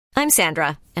I'm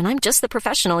Sandra, and I'm just the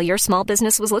professional your small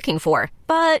business was looking for.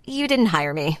 But you didn't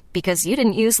hire me because you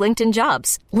didn't use LinkedIn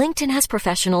Jobs. LinkedIn has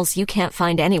professionals you can't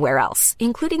find anywhere else,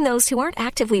 including those who aren't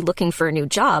actively looking for a new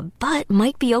job, but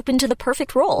might be open to the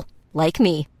perfect role, like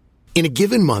me. In a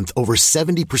given month, over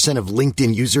 70% of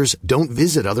LinkedIn users don't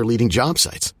visit other leading job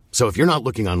sites. So if you're not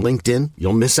looking on LinkedIn,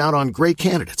 you'll miss out on great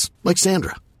candidates like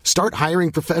Sandra. Start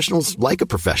hiring professionals like a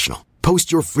professional.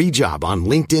 Post your free job on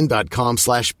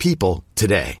linkedin.com/people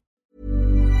today.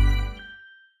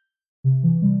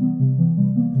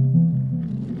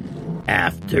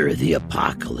 After the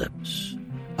Apocalypse,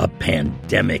 a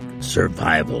pandemic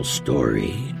survival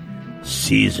story,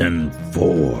 Season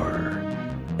 4,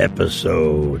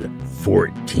 Episode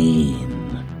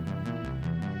 14,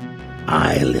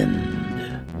 Island.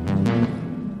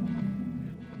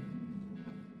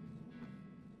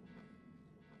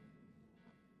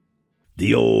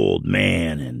 The old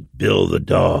man and Bill the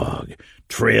dog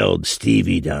trailed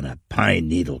Stevie down a pine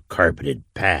needle carpeted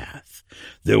path.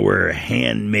 There were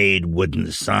handmade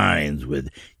wooden signs with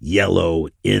yellow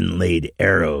inlaid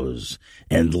arrows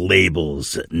and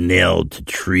labels nailed to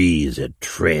trees at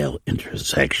trail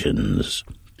intersections.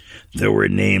 There were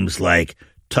names like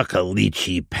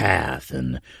Tuckaleechee Path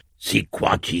and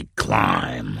Sequatchie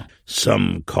Climb.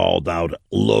 Some called out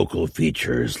local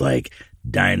features like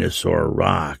Dinosaur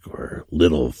Rock or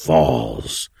Little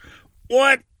Falls.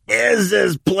 "What is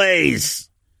this place?"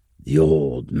 the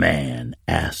old man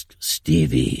asked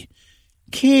Stevie.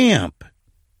 "Camp,"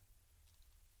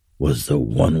 was the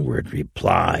one-word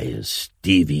reply as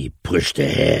Stevie pushed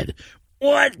ahead.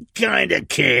 "What kind of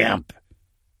camp?"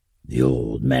 the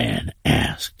old man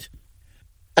asked.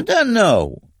 "I don't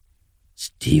know,"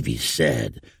 Stevie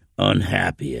said,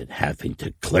 unhappy at having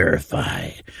to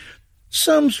clarify.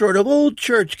 "Some sort of old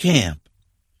church camp."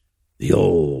 The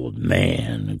old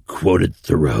man quoted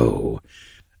Thoreau.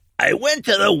 "I went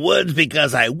to the woods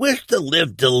because I wished to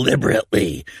live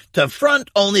deliberately, to front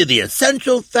only the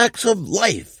essential facts of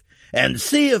life, and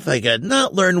see if I could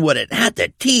not learn what it had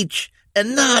to teach,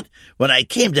 and not, when I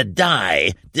came to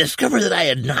die, discover that I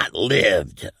had not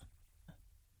lived."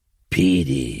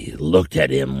 Petey looked at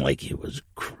him like he was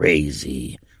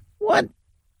crazy.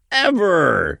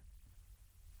 "Whatever."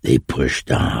 They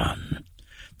pushed on.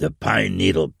 The pine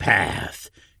needle path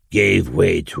gave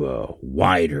way to a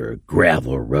wider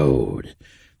gravel road.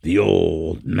 The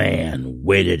old man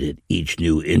waited at each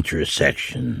new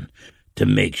intersection to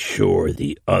make sure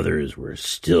the others were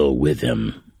still with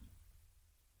him.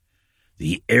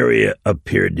 The area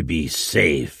appeared to be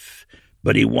safe,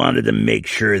 but he wanted to make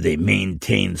sure they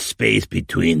maintained space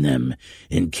between them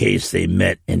in case they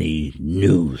met any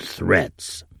new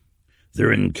threats.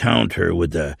 Their encounter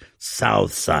with the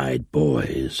Southside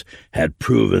boys had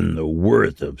proven the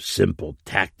worth of simple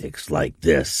tactics like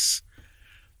this.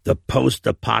 The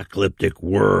post-apocalyptic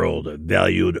world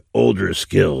valued older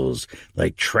skills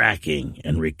like tracking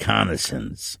and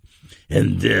reconnaissance,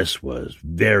 and this was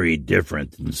very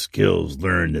different than skills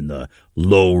learned in the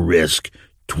low-risk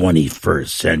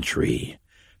 21st century.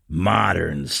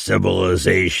 Modern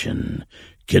civilization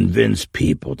convinced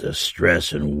people to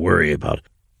stress and worry about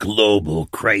global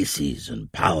crises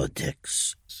and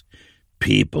politics.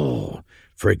 People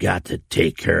forgot to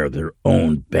take care of their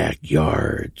own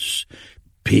backyards.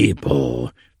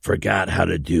 People forgot how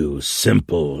to do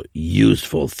simple,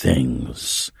 useful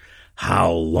things.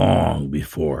 How long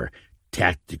before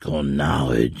tactical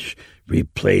knowledge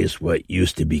replaced what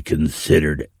used to be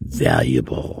considered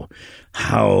valuable?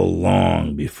 How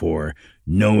long before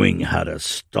knowing how to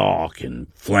stalk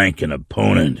and flank an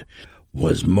opponent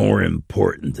was more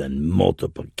important than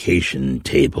multiplication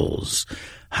tables?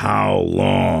 How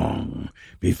long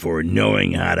before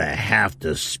knowing how to have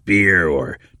to spear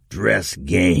or dress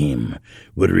game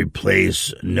would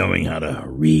replace knowing how to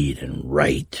read and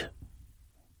write?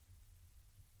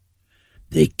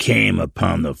 They came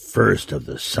upon the first of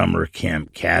the summer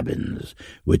camp cabins,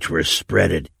 which were spread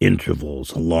at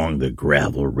intervals along the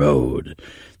gravel road.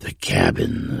 The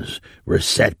cabins were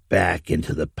set back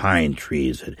into the pine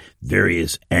trees at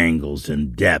various angles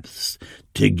and depths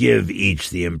to give each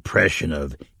the impression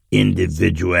of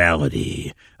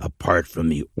individuality apart from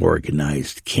the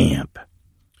organized camp.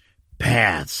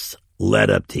 Paths led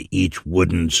up to each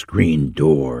wooden screen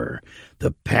door.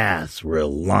 The paths were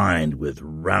lined with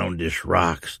roundish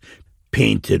rocks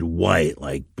painted white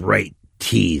like bright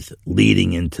teeth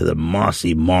leading into the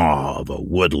mossy maw of a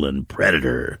woodland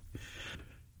predator.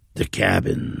 The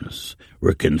cabins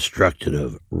were constructed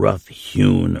of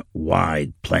rough-hewn,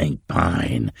 wide plank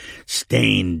pine,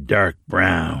 stained dark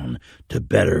brown to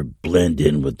better blend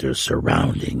in with their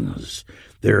surroundings.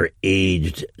 Their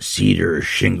aged cedar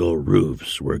shingle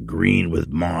roofs were green with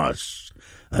moss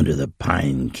under the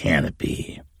pine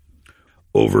canopy.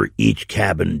 Over each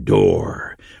cabin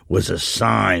door was a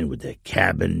sign with the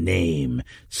cabin name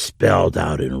spelled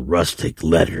out in rustic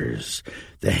letters,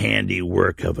 the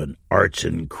handiwork of an arts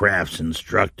and crafts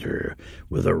instructor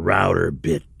with a router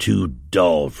bit too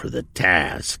dull for the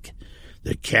task.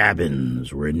 The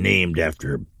cabins were named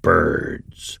after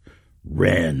birds: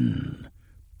 wren,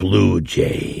 blue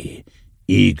jay,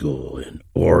 eagle, and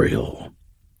oriole.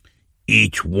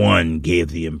 Each one gave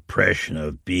the impression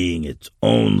of being its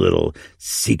own little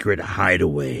secret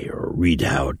hideaway or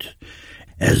redoubt.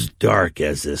 As dark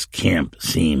as this camp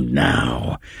seemed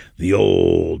now, the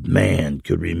old man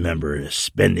could remember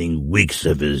spending weeks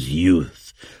of his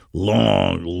youth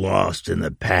long lost in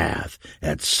the path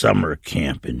at summer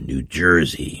camp in New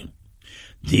Jersey.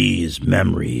 These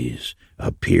memories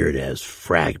appeared as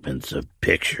fragments of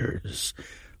pictures,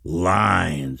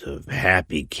 lines of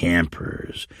happy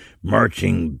campers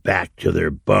marching back to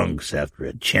their bunks after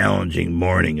a challenging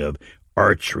morning of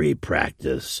archery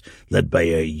practice led by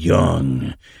a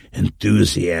young,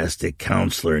 enthusiastic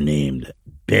counselor named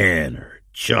Ben or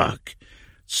Chuck,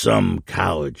 some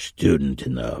college student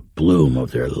in the bloom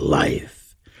of their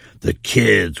life. The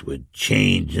kids would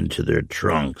change into their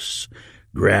trunks,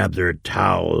 grab their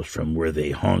towels from where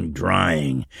they hung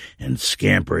drying, and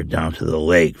scamper down to the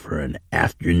lake for an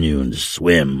afternoon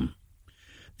swim.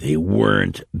 They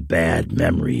weren't bad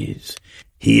memories.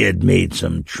 He had made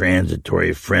some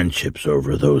transitory friendships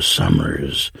over those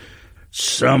summers.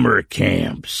 Summer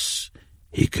camps,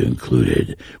 he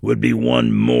concluded, would be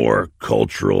one more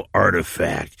cultural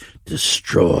artifact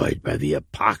destroyed by the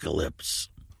apocalypse.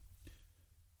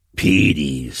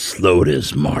 Petey slowed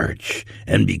his march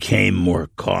and became more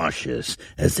cautious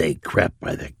as they crept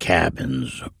by the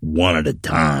cabins one at a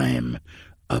time,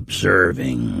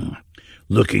 observing,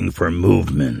 looking for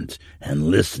movement and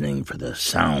listening for the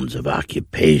sounds of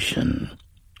occupation.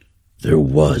 There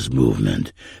was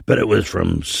movement, but it was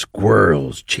from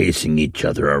squirrels chasing each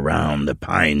other around the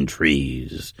pine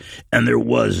trees, and there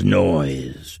was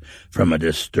noise from a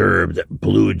disturbed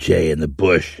blue jay in the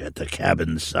bush at the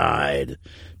cabin side,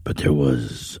 but there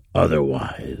was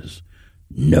otherwise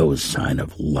no sign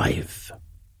of life.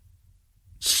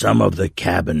 Some of the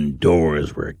cabin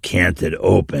doors were canted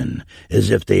open as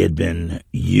if they had been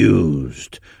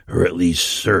used or at least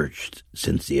searched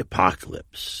since the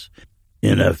apocalypse.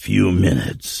 In a few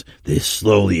minutes, they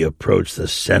slowly approached the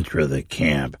center of the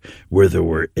camp, where there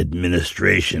were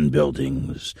administration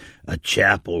buildings, a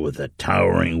chapel with a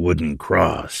towering wooden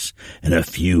cross, and a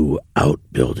few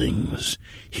outbuildings.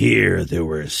 Here there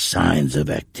were signs of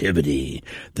activity.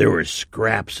 There were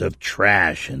scraps of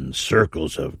trash and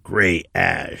circles of gray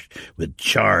ash with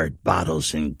charred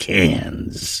bottles and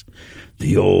cans.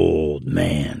 The old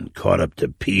man caught up to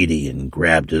Petey and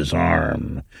grabbed his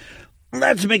arm.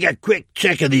 "Let's make a quick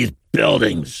check of these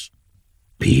buildings."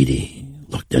 Petey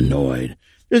looked annoyed.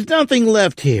 "There's nothing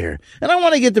left here, and I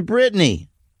want to get to Brittany."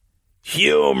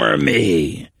 "Humor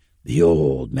me," the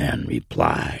old man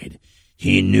replied.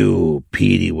 He knew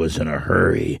Petey was in a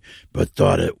hurry, but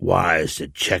thought it wise to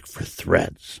check for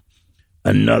threats.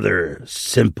 Another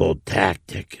simple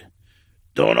tactic.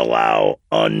 Don't allow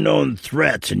unknown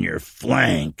threats in your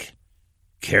flank.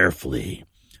 Carefully,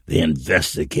 they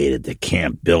investigated the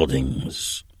camp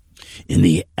buildings. In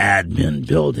the admin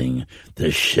building,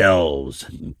 the shelves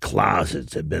and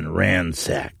closets had been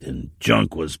ransacked and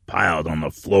junk was piled on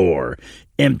the floor.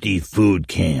 Empty food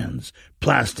cans,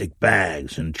 plastic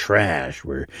bags, and trash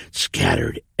were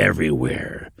scattered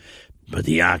everywhere. But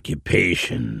the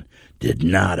occupation did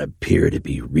not appear to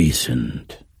be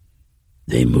recent.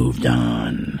 They moved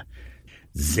on.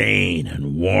 Zane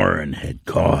and Warren had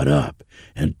caught up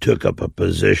and took up a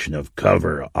position of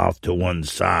cover off to one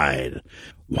side,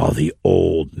 while the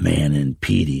old man and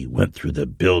Petey went through the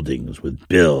buildings with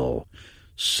Bill.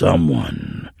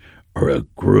 Someone or a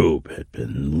group had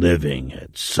been living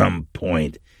at some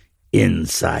point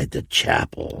inside the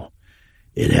chapel.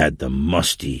 It had the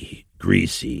musty,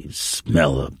 greasy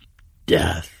smell of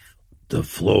death. The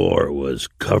floor was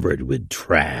covered with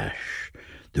trash.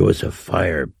 There was a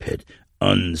fire pit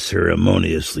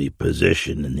unceremoniously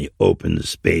positioned in the open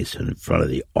space in front of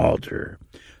the altar.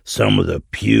 Some of the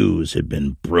pews had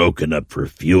been broken up for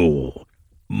fuel.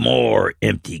 More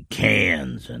empty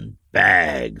cans and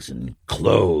bags and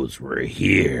clothes were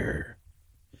here.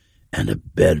 And a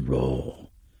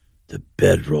bedroll. The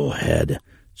bedroll had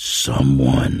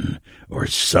someone or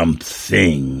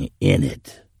something in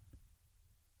it.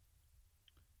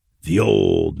 The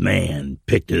old man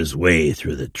picked his way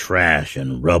through the trash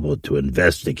and rubble to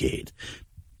investigate.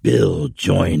 Bill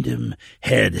joined him,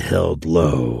 head held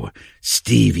low.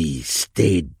 Stevie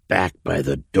stayed back by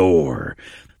the door.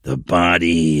 The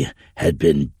body had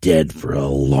been dead for a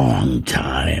long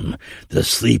time, the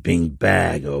sleeping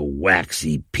bag a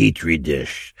waxy petri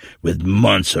dish with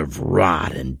months of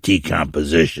rot and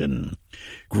decomposition.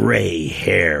 Gray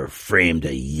hair framed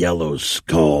a yellow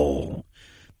skull.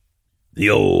 The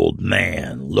old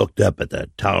man looked up at the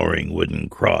towering wooden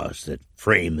cross that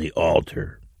framed the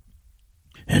altar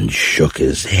and shook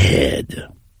his head.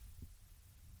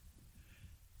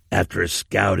 After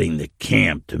scouting the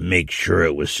camp to make sure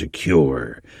it was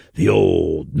secure, the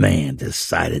old man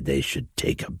decided they should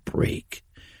take a break.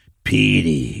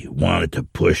 Petey wanted to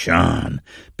push on,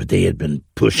 but they had been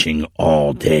pushing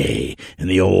all day, and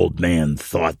the old man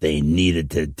thought they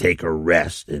needed to take a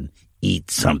rest and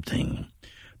eat something.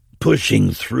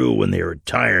 Pushing through when they were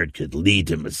tired could lead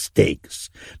to mistakes.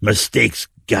 Mistakes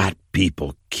got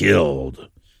people killed.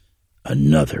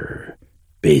 Another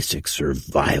basic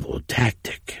survival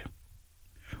tactic.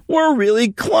 "We're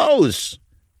really close,"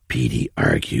 Petey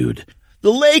argued.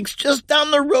 "The lake's just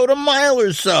down the road a mile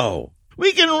or so.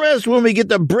 We can rest when we get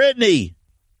to Brittany."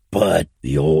 But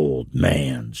the old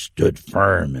man stood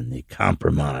firm and they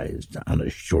compromised on a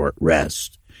short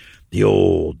rest. The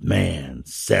old man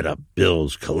set up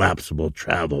Bill's collapsible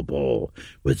travel bowl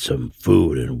with some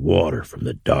food and water from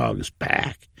the dog's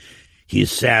pack. He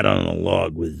sat on a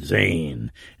log with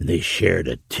Zane, and they shared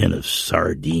a tin of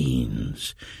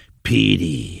sardines.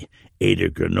 Petey ate a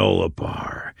granola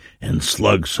bar and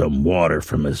slugged some water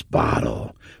from his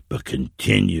bottle, but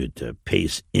continued to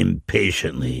pace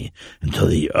impatiently until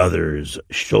the others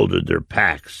shouldered their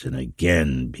packs and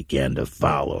again began to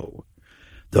follow.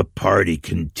 The party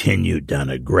continued down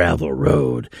a gravel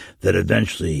road that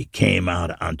eventually came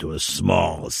out onto a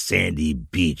small, sandy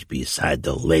beach beside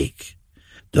the lake.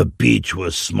 The beach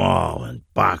was small and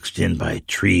boxed in by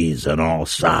trees on all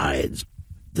sides,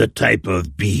 the type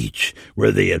of beach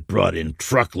where they had brought in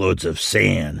truckloads of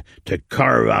sand to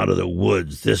carve out of the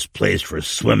woods this place for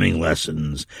swimming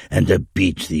lessons and to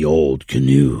beach the old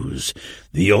canoes.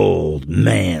 The old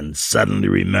man suddenly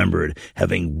remembered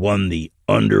having won the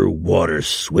underwater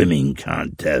swimming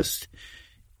contest.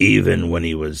 Even when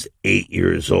he was 8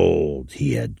 years old,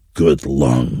 he had good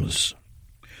lungs.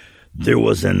 There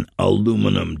was an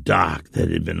aluminum dock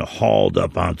that had been hauled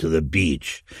up onto the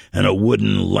beach and a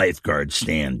wooden lifeguard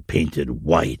stand painted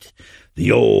white.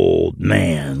 The old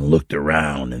man looked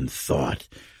around and thought,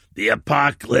 the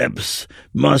apocalypse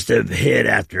must have hit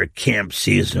after camp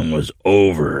season was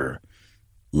over.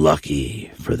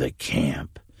 Lucky for the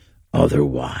camp.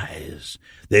 Otherwise,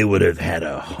 they would have had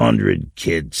 100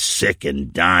 kids sick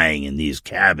and dying in these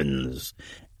cabins,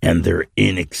 and their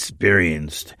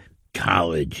inexperienced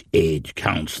college-age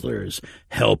counselors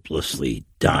helplessly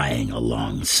dying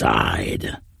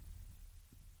alongside.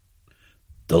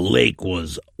 The lake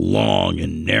was long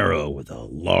and narrow with a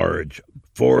large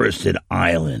forested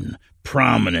island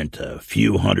prominent a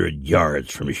few hundred yards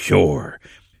from shore.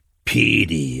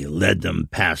 Petey led them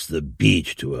past the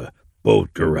beach to a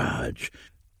boat garage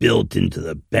built into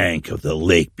the bank of the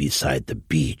lake beside the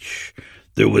beach.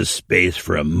 There was space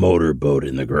for a motorboat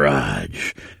in the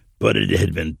garage, but it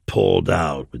had been pulled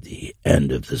out with the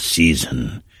end of the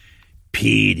season.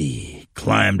 Petey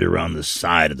climbed around the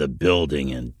side of the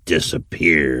building and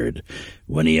disappeared.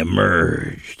 When he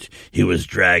emerged, he was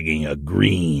dragging a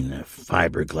green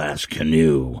fiberglass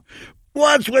canoe.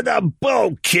 "What's with the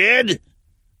boat, kid?"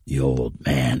 the old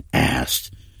man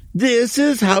asked. "This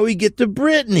is how we get to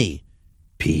Brittany,"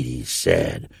 Petey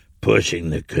said, pushing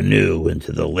the canoe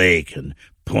into the lake and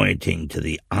pointing to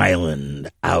the island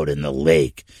out in the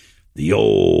lake. The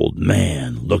old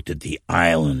man looked at the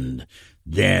island,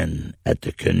 then at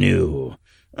the canoe.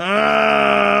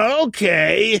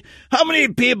 Okay. How many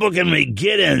people can we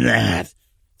get in that?"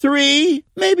 3,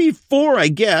 maybe 4, I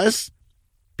guess,"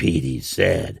 Petey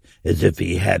said, as if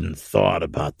he hadn't thought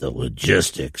about the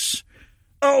logistics.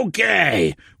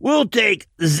 "Okay, we'll take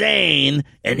Zane,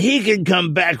 and he can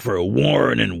come back for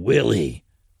Warren and Willie,"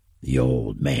 the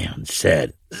old man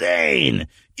said. "Zane,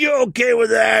 you okay with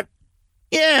that?"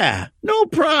 "Yeah, no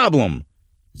problem,"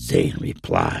 Zane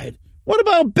replied. "What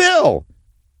about Bill?"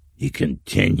 He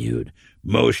continued,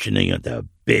 motioning at the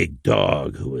big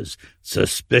dog who was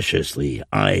suspiciously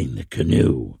eyeing the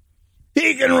canoe.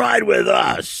 "He can ride with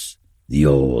us," the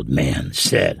old man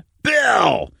said.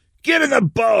 "Bill, get in the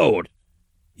boat."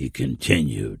 He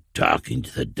continued, talking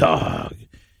to the dog.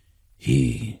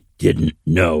 He didn't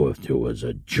know if there was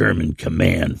a German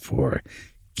command for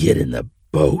 "get in the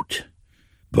boat."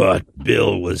 But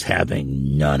Bill was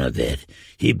having none of it.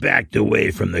 He backed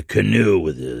away from the canoe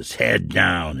with his head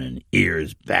down and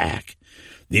ears back.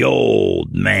 The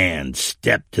old man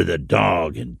stepped to the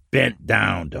dog and bent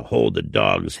down to hold the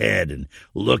dog's head and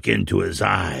look into his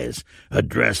eyes,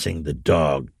 addressing the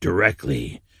dog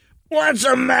directly. "What's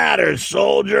the matter,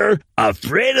 soldier?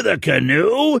 Afraid of the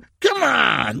canoe? Come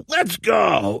on, let's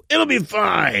go. It'll be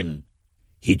fine."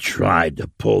 He tried to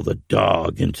pull the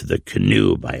dog into the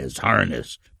canoe by his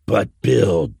harness, but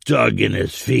Bill dug in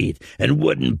his feet and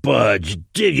wouldn't budge,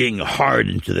 digging hard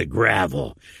into the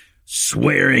gravel.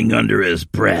 Swearing under his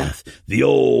breath, the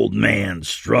old man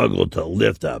struggled to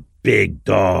lift a big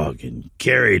dog and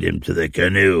carried him to the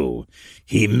canoe.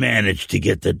 He managed to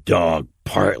get the dog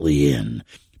partly in.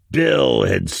 Bill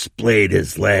had splayed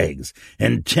his legs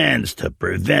and tensed to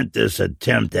prevent this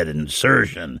attempt at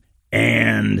insertion,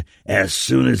 and as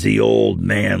soon as the old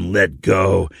man let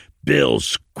go, Bill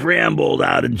scrambled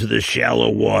out into the shallow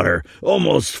water,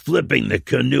 almost flipping the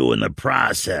canoe in the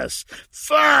process.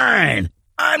 "Fine!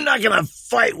 I'm not going to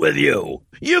fight with you.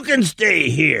 You can stay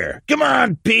here. Come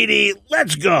on, Petey,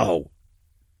 let's go."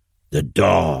 The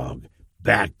dog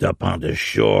backed up onto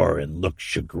shore and looked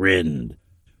chagrined.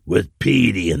 With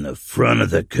Petey in the front of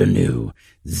the canoe,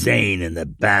 Zane in the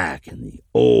back, and the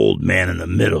old man in the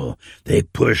middle, they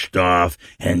pushed off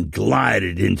and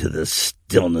glided into the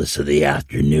stillness of the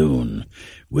afternoon.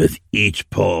 With each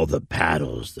pull of the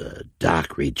paddles, the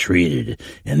dock retreated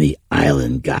and the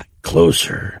island got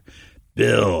closer.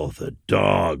 Bill, the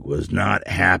dog, was not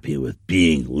happy with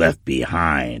being left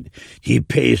behind. He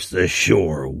paced the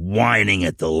shore, whining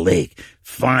at the lake.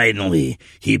 Finally,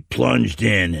 he plunged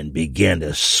in and began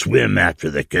to swim after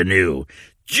the canoe.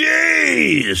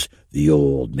 "Jeez!" the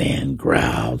old man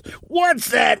growled. "What's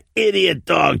that idiot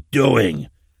dog doing?"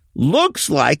 "Looks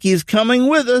like he's coming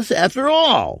with us after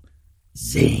all,"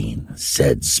 Zane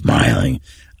said, smiling.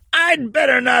 "I'd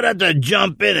better not have to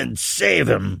jump in and save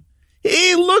him."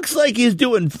 "He looks like he's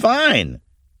doing fine,"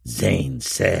 Zane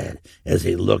said as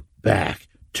he looked back,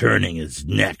 turning his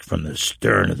neck from the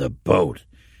stern of the boat.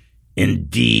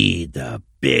 Indeed, the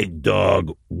big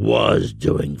dog was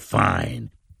doing fine.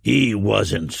 He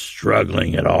wasn't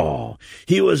struggling at all.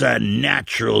 He was a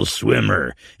natural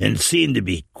swimmer and seemed to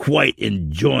be quite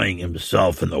enjoying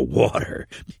himself in the water.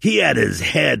 He had his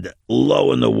head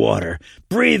low in the water,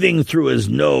 breathing through his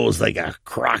nose like a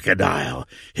crocodile.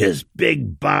 His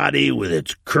big body with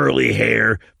its curly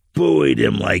hair buoyed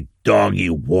him like doggy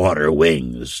water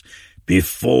wings.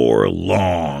 Before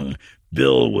long,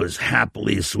 Bill was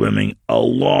happily swimming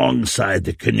alongside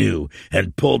the canoe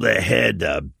and pulled ahead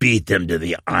to beat them to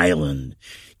the island.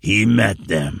 He met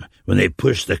them when they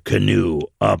pushed the canoe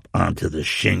up onto the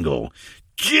shingle.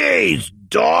 "Jeez,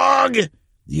 dog!"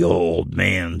 the old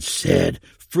man said,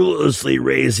 fruitlessly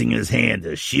raising his hand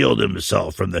to shield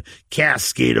himself from the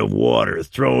cascade of water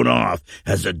thrown off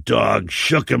as the dog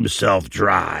shook himself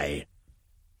dry.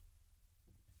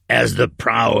 As the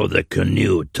prow of the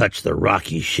canoe touched the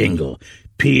rocky shingle,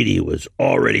 Petey was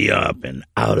already up and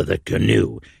out of the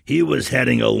canoe. He was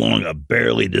heading along a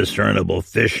barely discernible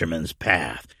fisherman's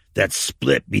path that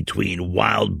split between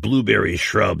wild blueberry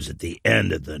shrubs at the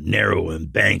end of the narrow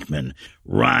embankment,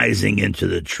 rising into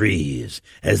the trees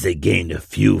as they gained a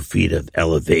few feet of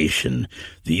elevation.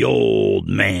 The old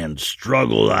man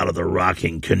struggled out of the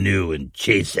rocking canoe and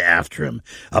chased after him.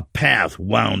 A path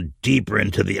wound deeper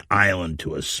into the island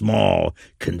to a small,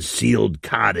 concealed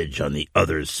cottage on the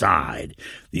other side.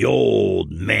 The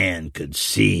old man could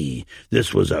see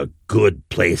this was a good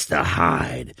place to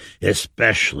hide,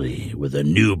 especially with a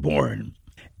newborn.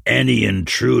 Any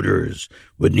intruders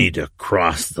would need to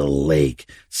cross the lake.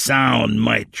 Sound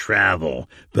might travel,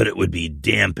 but it would be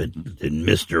dampened and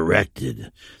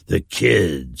misdirected. The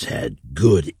kids had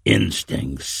good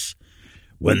instincts.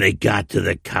 When they got to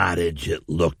the cottage, it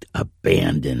looked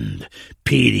abandoned.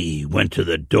 Petey went to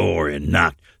the door and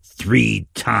knocked 3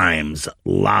 times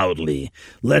loudly,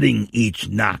 letting each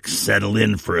knock settle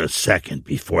in for a second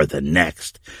before the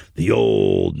next. The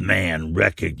old man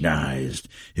recognized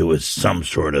it was some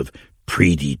sort of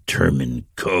predetermined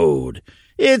code.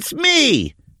 "It's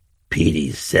me,"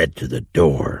 Petey said to the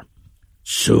door.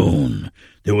 Soon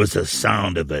there was a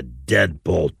sound of a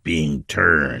deadbolt being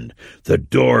turned. The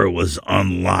door was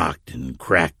unlocked and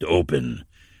cracked open.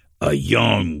 A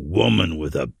young woman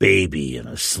with a baby in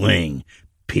a sling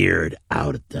peered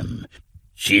out at them.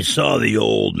 She saw the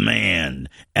old man,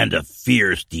 and a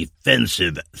fierce,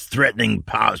 defensive, threatening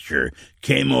posture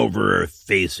came over her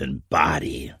face and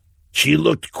body. She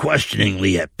looked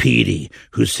questioningly at Petey,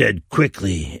 who said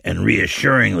quickly and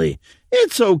reassuringly,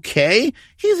 "It's okay.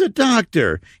 He's a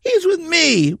doctor. He's with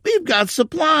me. We've got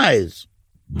supplies."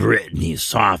 Brittany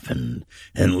softened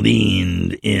and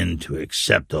leaned in to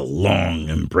accept a long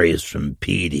embrace from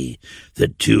Petey. The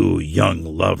two young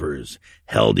lovers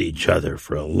held each other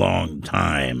for a long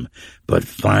time, but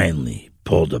finally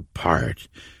pulled apart.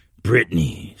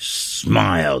 Brittany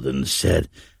smiled and said,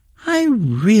 "I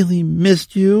really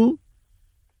missed you."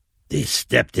 They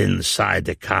stepped inside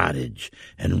the cottage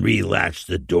and relatched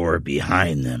the door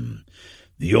behind them.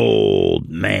 The old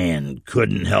man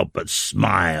couldn't help but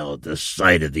smile at the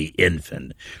sight of the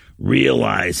infant.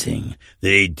 Realizing that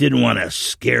he didn't want to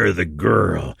scare the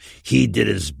girl, he did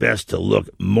his best to look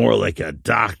more like a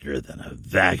doctor than a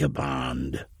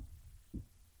vagabond.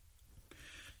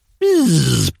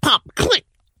 Bzz, pop, click!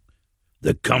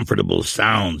 The comfortable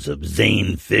sounds of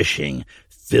Zane fishing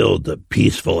filled the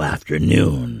peaceful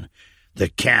afternoon. The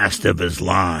cast of his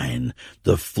line,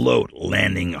 the float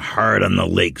landing hard on the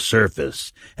lake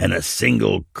surface, and a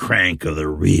single crank of the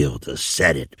reel to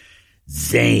set it.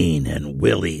 Zane and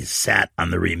Willie sat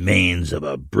on the remains of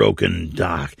a broken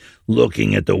dock,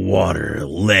 looking at the water,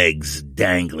 legs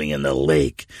dangling in the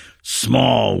lake.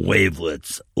 Small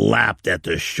wavelets lapped at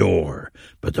the shore,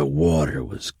 but the water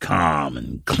was calm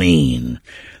and clean.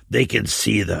 They could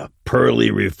see the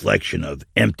pearly reflection of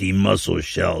empty mussel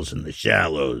shells in the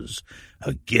shallows,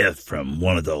 a gift from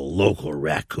one of the local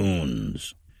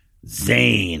raccoons.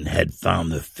 Zane had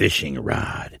found the fishing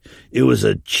rod. It was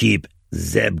a cheap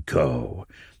Zebco,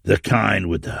 the kind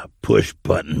with the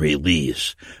push-button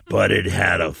release, but it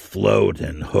had a float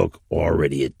and hook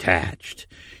already attached.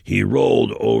 He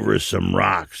rolled over some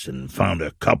rocks and found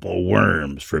a couple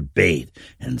worms for bait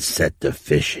and set to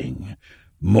fishing.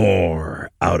 More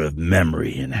out of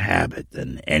memory and habit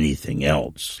than anything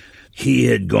else. He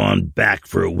had gone back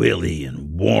for Willie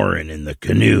and Warren in the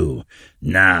canoe.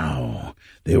 Now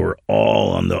they were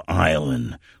all on the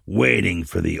island, waiting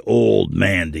for the old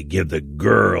man to give the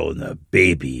girl and the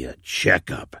baby a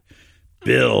checkup.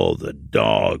 Bill, the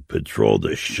dog, patrolled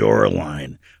the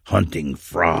shoreline, hunting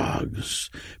frogs,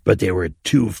 but they were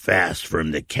too fast for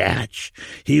him to catch.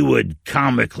 He would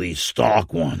comically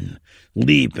stalk one,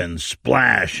 leap and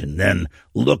splash, and then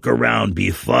look around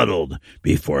befuddled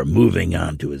before moving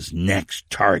on to his next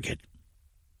target.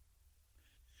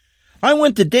 "I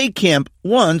went to day camp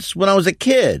once when I was a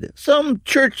kid, some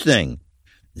church thing,"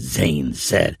 Zane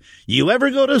said. "You ever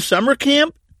go to summer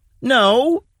camp?"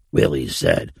 "No," Willie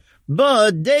said.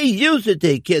 "But they used to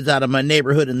take kids out of my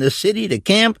neighborhood in the city to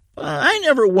camp. I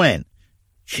never went,"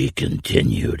 she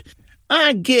continued.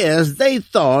 "I guess they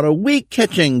thought a week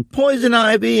catching poison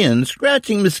ivy and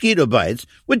scratching mosquito bites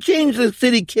would change the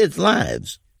city kids'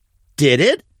 lives." "Did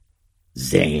it?"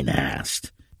 Zane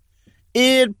asked.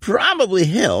 "It probably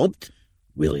helped,"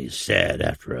 Willie said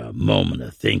after a moment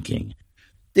of thinking.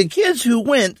 "The kids who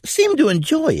went seemed to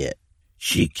enjoy it."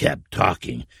 She kept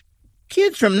talking.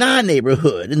 "Kids from my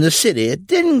neighborhood in the city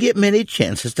didn't get many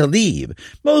chances to leave.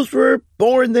 Most were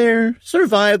born there,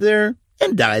 survived there,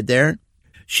 and died there."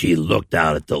 She looked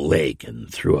out at the lake and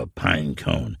threw a pine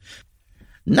cone.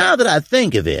 "Now that I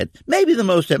think of it, maybe the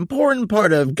most important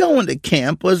part of going to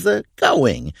camp was the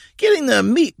going, getting to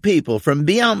meet people from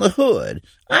beyond the hood.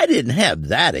 I didn't have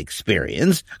that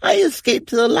experience. I escaped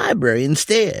to the library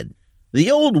instead.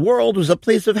 The old world was a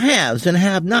place of haves and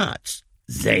have-nots."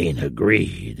 Zane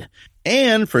agreed.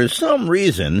 "And for some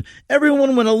reason,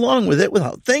 everyone went along with it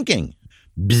without thinking."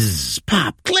 Bzz,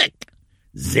 pop, click!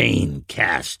 Zane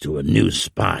cast to a new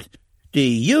spot. "Do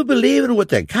you believe in what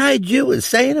the kaiju is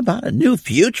saying about a new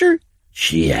future?"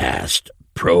 she asked,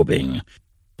 probing.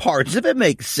 "Parts of it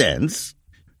make sense,"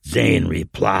 Zane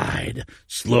replied,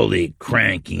 slowly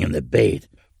cranking in the bait.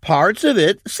 "Parts of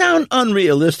it sound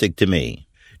unrealistic to me.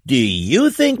 Do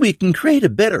you think we can create a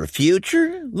better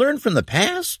future? Learn from the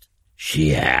past?"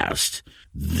 she asked.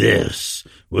 This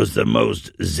was the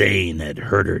most Zane had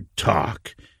heard her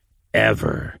talk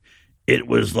ever. It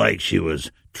was like she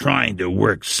was trying to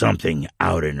work something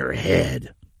out in her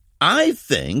head. "I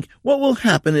think what will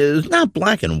happen is not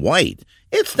black and white.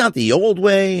 It's not the old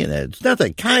way, and it's not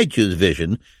the kaiju's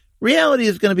vision. Reality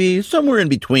is going to be somewhere in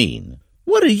between.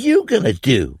 What are you going to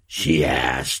do?" she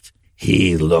asked.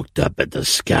 He looked up at the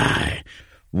sky.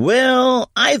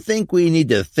 "Well, I think we need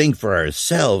to think for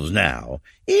ourselves now,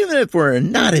 even if we're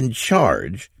not in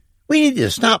charge. We need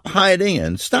to stop hiding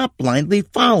and stop blindly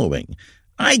following.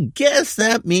 I guess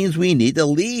that means we need to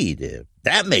lead, if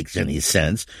that makes any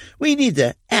sense. We need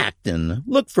to act and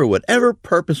look for whatever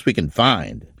purpose we can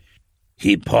find."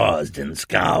 He paused and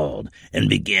scowled and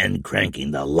began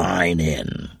cranking the line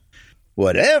in.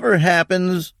 "Whatever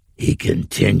happens," he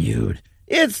continued,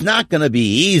 "it's not going to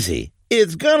be easy.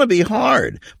 It's going to be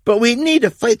hard, but we need to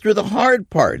fight through the hard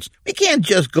parts. We can't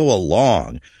just go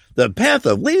along. The path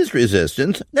of least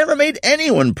resistance never made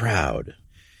anyone proud.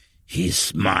 He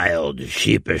smiled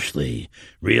sheepishly,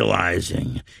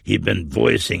 realizing he'd been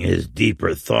voicing his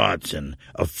deeper thoughts and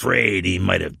afraid he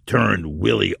might have turned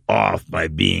Willie off by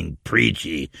being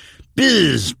preachy.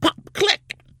 Bizz, pop,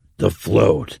 click! The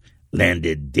float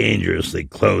landed dangerously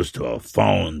close to a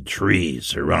fallen tree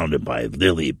surrounded by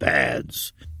lily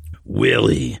pads.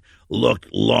 Willie looked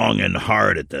long and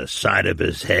hard at the side of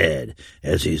his head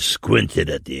as he squinted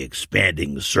at the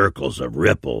expanding circles of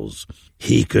ripples.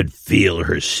 He could feel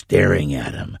her staring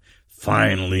at him.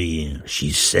 Finally,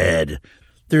 she said,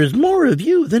 "There's more of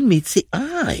you than meets the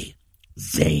eye."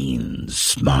 Zane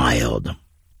smiled.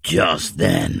 Just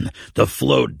then, the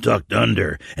float ducked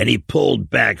under, and he pulled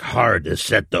back hard to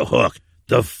set the hook.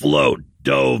 The float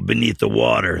dove beneath the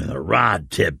water, the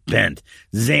rod tip bent.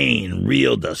 Zane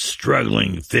reeled the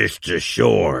struggling fish to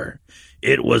shore.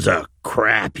 It was a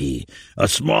crappie, a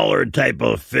smaller type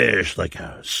of fish, like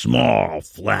a small,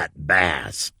 flat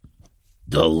bass.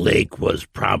 The lake was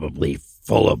probably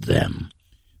full of them.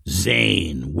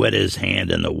 Zane wet his hand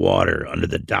in the water under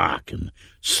the dock and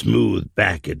smoothed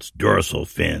back its dorsal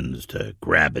fins to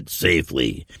grab it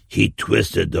safely. He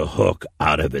twisted the hook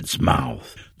out of its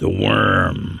mouth. The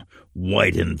worm,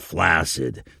 white and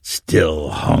flaccid, still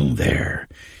hung there.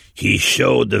 He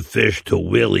showed the fish to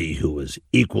Willie, who was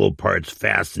equal parts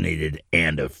fascinated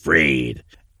and afraid.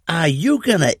 "Are you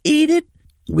gonna eat it?"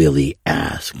 Willie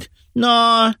asked.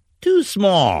 "Nah, too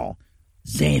small,"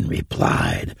 Zane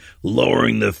replied,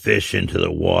 lowering the fish into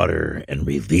the water and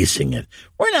releasing it.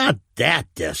 "We're not that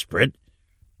desperate."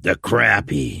 The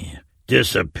crappie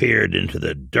disappeared into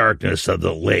the darkness of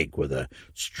the lake with a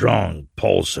strong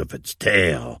pulse of its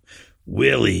tail.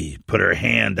 Willie put her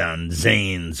hand on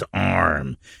Zane's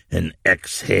arm and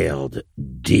exhaled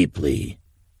deeply.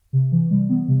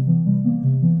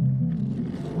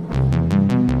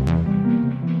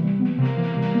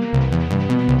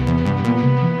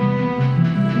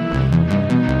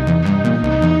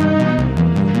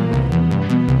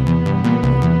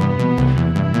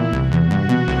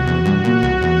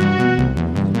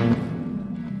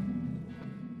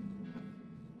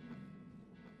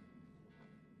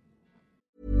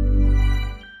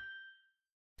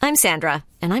 I'm Sandra,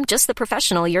 and I'm just the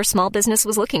professional your small business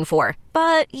was looking for.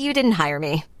 But you didn't hire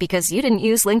me because you didn't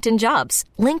use LinkedIn Jobs.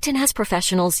 LinkedIn has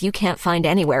professionals you can't find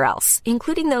anywhere else,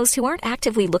 including those who aren't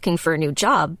actively looking for a new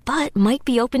job, but might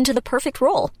be open to the perfect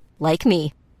role, like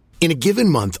me. In a given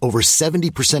month, over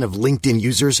 70% of LinkedIn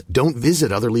users don't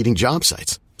visit other leading job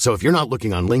sites. So if you're not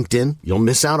looking on LinkedIn, you'll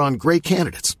miss out on great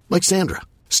candidates like Sandra.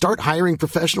 Start hiring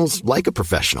professionals like a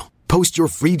professional. Post your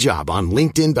free job on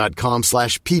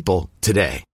linkedin.com/people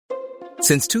today.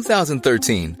 Since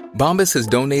 2013, Bombas has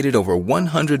donated over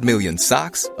 100 million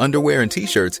socks, underwear, and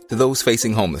T-shirts to those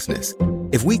facing homelessness.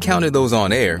 If we counted those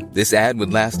on air, this ad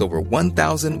would last over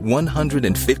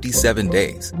 1,157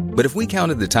 days. But if we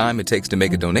counted the time it takes to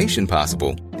make a donation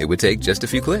possible, it would take just a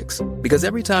few clicks. Because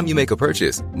every time you make a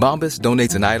purchase, Bombas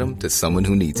donates an item to someone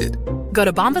who needs it. Go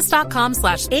to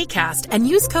bombas.com/ACAST and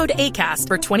use code ACAST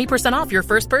for 20% off your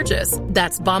first purchase.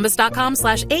 That's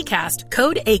bombas.com/ACAST,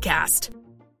 code ACAST.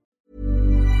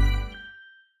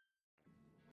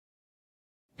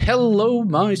 Hello,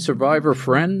 my survivor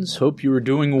friends. Hope you are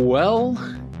doing well.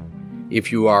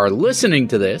 If you are listening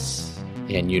to this,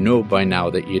 and you know by now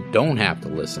that you don't have to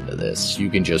listen to this, you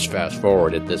can just fast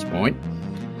forward at this point.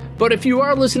 But if you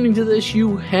are listening to this,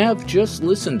 you have just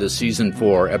listened to Season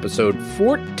 4, Episode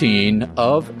 14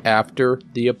 of After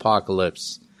the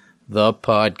Apocalypse, the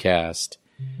podcast.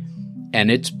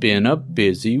 And it's been a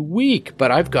busy week,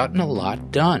 but I've gotten a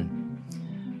lot done.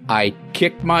 I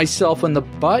kicked myself in the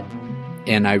butt,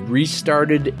 and I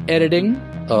restarted editing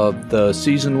of the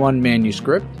Season 1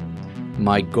 manuscript.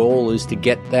 My goal is to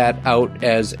get that out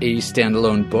as a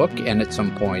standalone book and at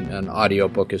some point an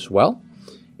audiobook as well,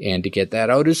 and to get that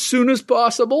out as soon as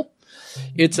possible.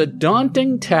 It's a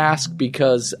daunting task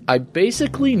because I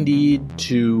basically need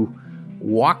to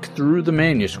walk through the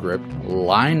manuscript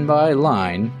line by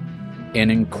line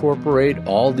and incorporate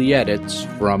all the edits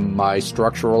from my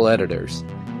structural editors.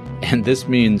 And this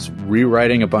means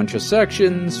rewriting a bunch of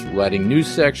sections, writing new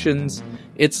sections.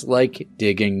 It's like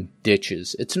digging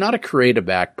ditches. It's not a creative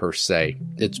act per se.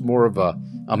 It's more of a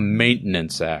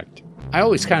maintenance act. I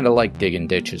always kind of like digging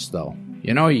ditches, though.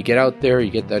 You know, you get out there, you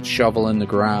get that shovel in the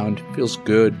ground. Feels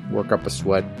good, work up a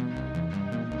sweat.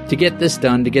 To get this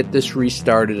done, to get this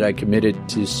restarted, I committed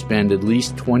to spend at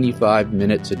least 25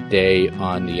 minutes a day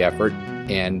on the effort.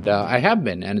 And I have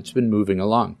been, and it's been moving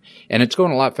along. And it's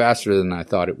going a lot faster than I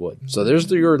thought it would. So there's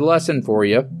your lesson for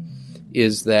you,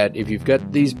 is that if you've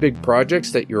got these big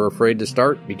projects that you're afraid to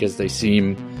start because they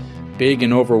seem big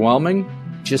and overwhelming,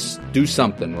 just do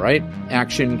something, right?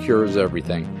 Action cures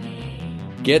everything.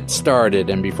 Get started,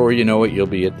 and before you know it, you'll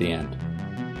be at the end.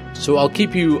 So I'll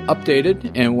keep you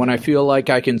updated, and when I feel like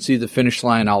I can see the finish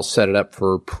line, I'll set it up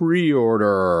for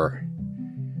pre-order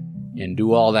and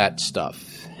do all that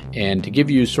stuff. And to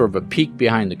give you sort of a peek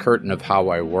behind the curtain of how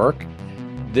I work,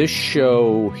 this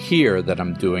show here that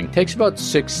I'm doing takes about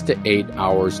 6 to 8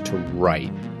 hours to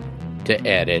write, to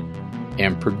edit,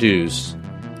 and produce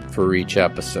for each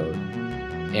episode.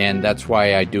 And that's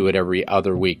why I do it every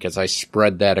other week, as I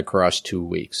spread that across 2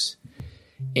 weeks.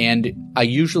 And I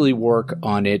usually work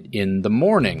on it in the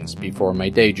mornings before my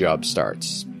day job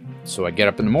starts. So I get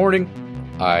up in the morning,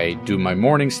 I do my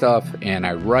morning stuff, and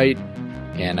I write,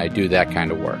 and I do that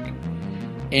kind of work.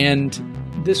 And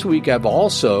this week I've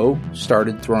also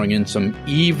started throwing in some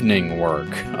evening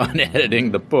work on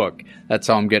editing the book. That's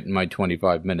how I'm getting my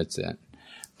 25 minutes in.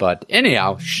 But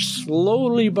anyhow,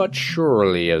 slowly but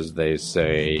surely, as they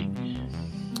say.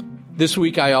 This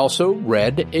week I also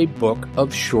read a book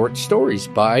of short stories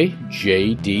by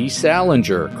J.D.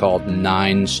 Salinger called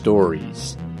 9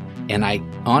 Stories. And I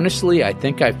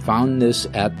think I found this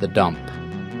at the dump.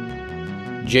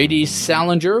 J.D.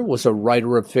 Salinger was a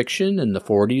writer of fiction in the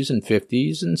 40s and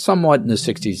 50s and somewhat in the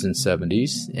 60s and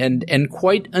 70s, and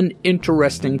quite an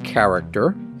interesting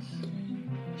character.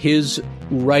 His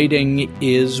writing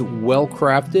is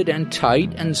well-crafted and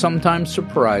tight and sometimes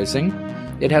surprising.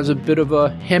 It has a bit of a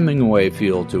Hemingway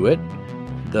feel to it.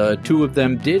 The two of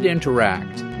them did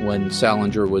interact when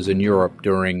Salinger was in Europe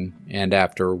during and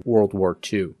after World War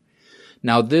II.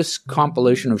 Now, this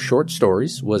compilation of short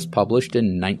stories was published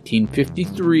in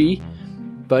 1953,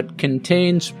 but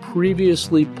contains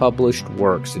previously published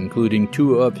works, including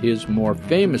 2 of his more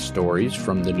famous stories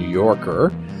from The New Yorker,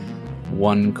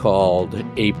 one called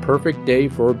A Perfect Day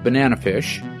for Banana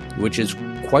Fish, which is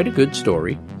quite a good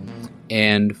story,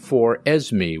 and For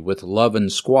Esme with Love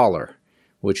and Squalor,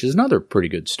 which is another pretty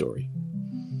good story.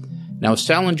 Now,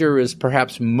 Salinger is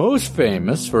perhaps most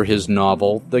famous for his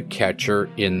novel, The Catcher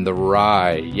in the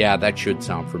Rye. Yeah, that should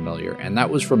sound familiar. And that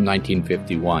was from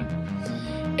 1951.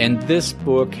 And this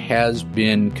book has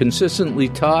been consistently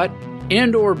taught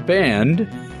and or banned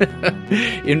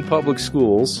in public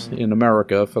schools in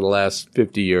America for the last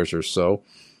 50 years or so.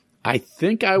 I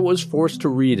think I was forced to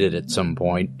read it at some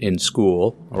point in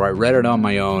school, or I read it on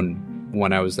my own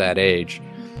when I was that age.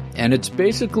 And it's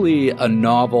basically a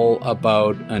novel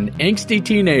about an angsty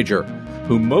teenager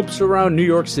who mopes around New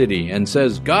York City and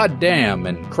says, "God damn,"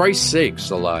 and "Christ's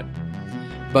sakes" a lot.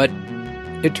 But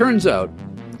it turns out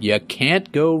you can't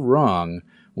go wrong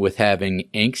with having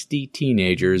angsty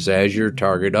teenagers as your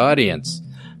target audience.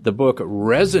 The book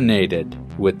resonated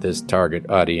with this target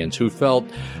audience who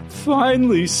felt,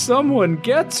 finally someone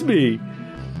gets me.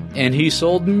 And he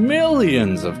sold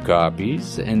millions of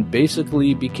copies and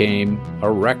basically became a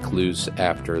recluse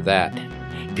after that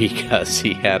because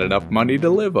he had enough money to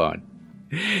live on.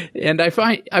 And I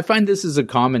find this is a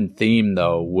common theme,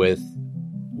 though,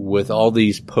 with all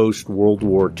these post-World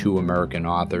War II American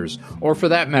authors, or for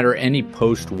that matter, any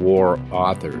post-war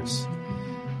authors.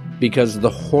 Because the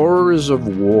horrors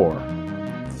of war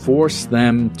force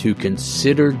them to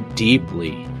consider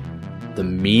deeply the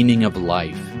meaning of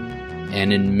life,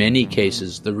 and in many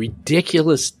cases, the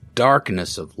ridiculous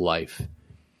darkness of life.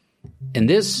 And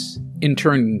this, in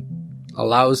turn,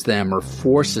 allows them or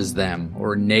forces them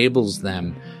or enables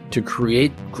them to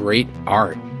create great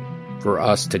art for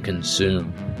us to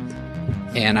consume.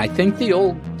 And I think the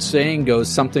old saying goes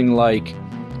something like,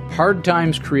 hard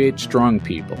times create strong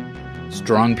people.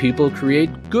 Strong people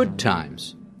create good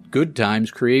times. Good times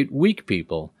create weak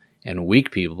people. And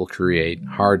weak people create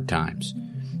hard times.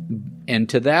 And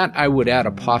to that, I would add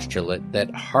a postulate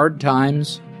that hard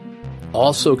times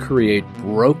also create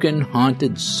broken,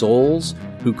 haunted souls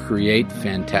who create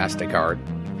fantastic art.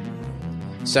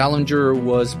 Salinger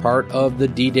was part of the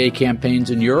D-Day campaigns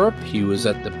in Europe. He was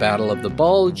at the Battle of the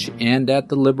Bulge and at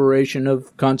the liberation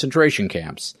of concentration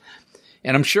camps.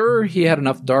 And I'm sure he had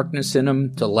enough darkness in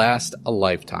him to last a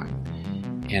lifetime.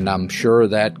 And I'm sure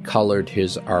that colored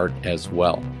his art as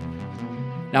well.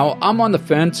 Now, I'm on the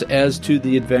fence as to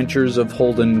the adventures of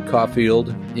Holden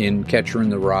Caulfield in Catcher in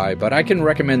the Rye, but I can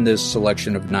recommend this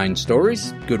selection of 9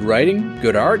 stories. Good writing,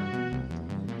 good art,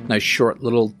 nice short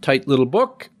little, tight little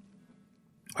book.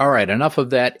 All right, enough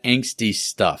of that angsty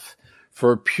stuff.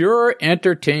 For pure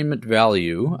entertainment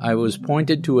value, I was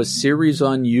pointed to a series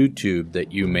on YouTube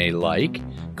that you may like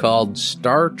called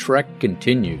Star Trek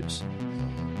Continues.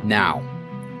 Now,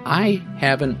 I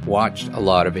haven't watched a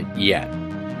lot of it yet,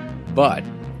 but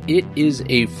it is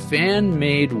a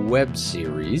fan-made web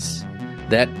series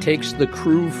that takes the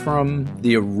crew from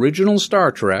the original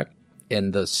Star Trek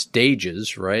and the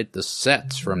stages, right, the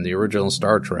sets from the original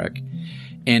Star Trek,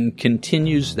 and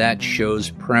continues that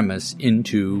show's premise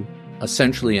into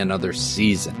essentially another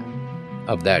season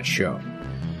of that show.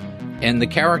 And the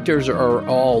characters are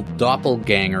all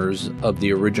doppelgangers of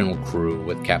the original crew,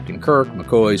 with Captain Kirk,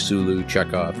 McCoy, Sulu,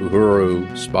 Chekhov, Uhuru,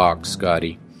 Spock,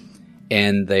 Scotty.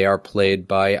 And they are played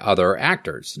by other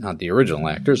actors, not the original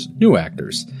actors, new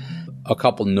actors. A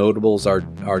couple notables are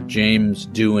James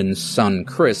Doohan's son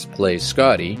Chris plays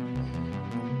Scotty,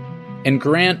 and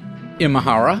Grant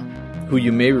Imahara, who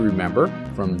you may remember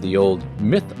from the old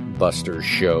Mythbusters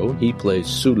show, he plays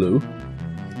Sulu.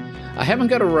 I haven't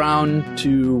got around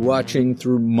to watching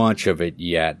through much of it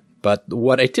yet, but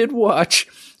what I did watch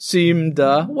seemed,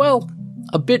 a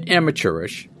bit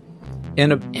amateurish,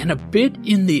 and a bit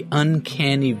in the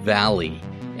uncanny valley,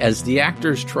 as the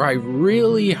actors try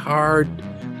really hard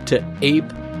to ape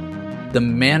the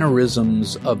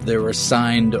mannerisms of their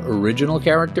assigned original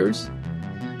characters.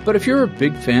 But if you're a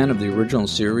big fan of the original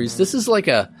series, this is like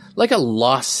a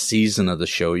lost season of the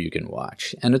show you can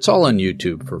watch, and it's all on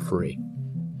YouTube for free.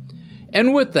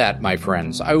 And with that, my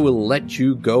friends, I will let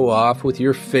you go off with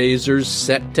your phasers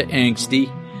set to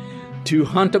angsty to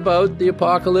hunt about the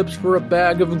apocalypse for a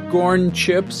bag of Gorn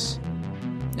chips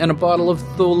and a bottle of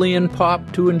Tholian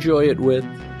Pop to enjoy it with.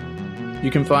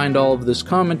 You can find all of this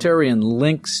commentary and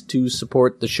links to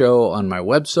support the show on my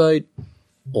website,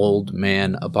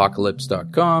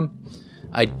 oldmanapocalypse.com.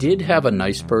 I did have a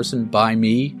nice person buy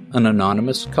me an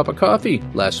anonymous cup of coffee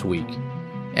last week.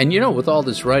 And with all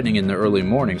this writing in the early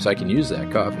mornings, I can use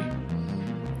that coffee.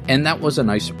 And that was a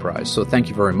nice surprise, so thank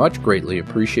you very much. Greatly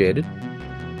appreciated.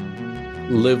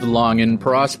 Live long and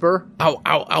prosper. Ow,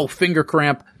 ow, ow, finger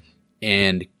cramp.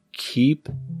 And keep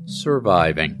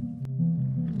surviving.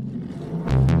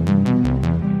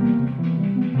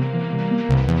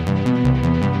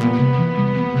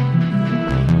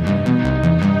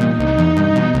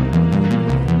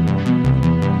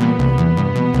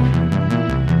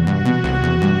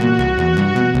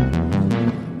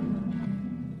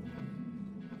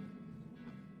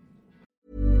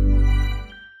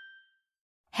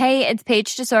 Hey, it's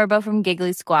Paige DeSorbo from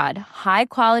Giggly Squad. High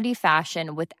quality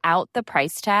fashion without the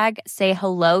price tag. Say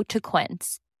hello to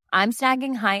Quince. I'm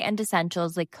snagging high-end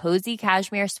essentials like cozy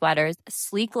cashmere sweaters,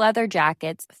 sleek leather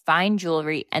jackets, fine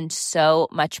jewelry, and so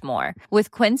much more.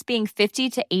 With Quince being 50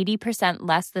 to 80%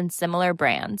 less than similar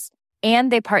brands.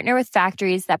 And they partner with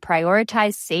factories that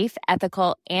prioritize safe,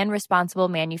 ethical, and responsible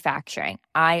manufacturing.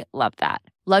 I love that.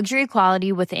 Luxury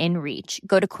quality within reach.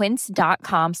 Go to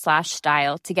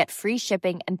quince.com/style to get free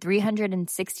shipping and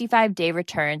 365-day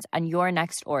returns on your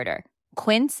next order.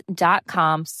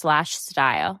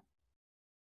 Quince.com/style.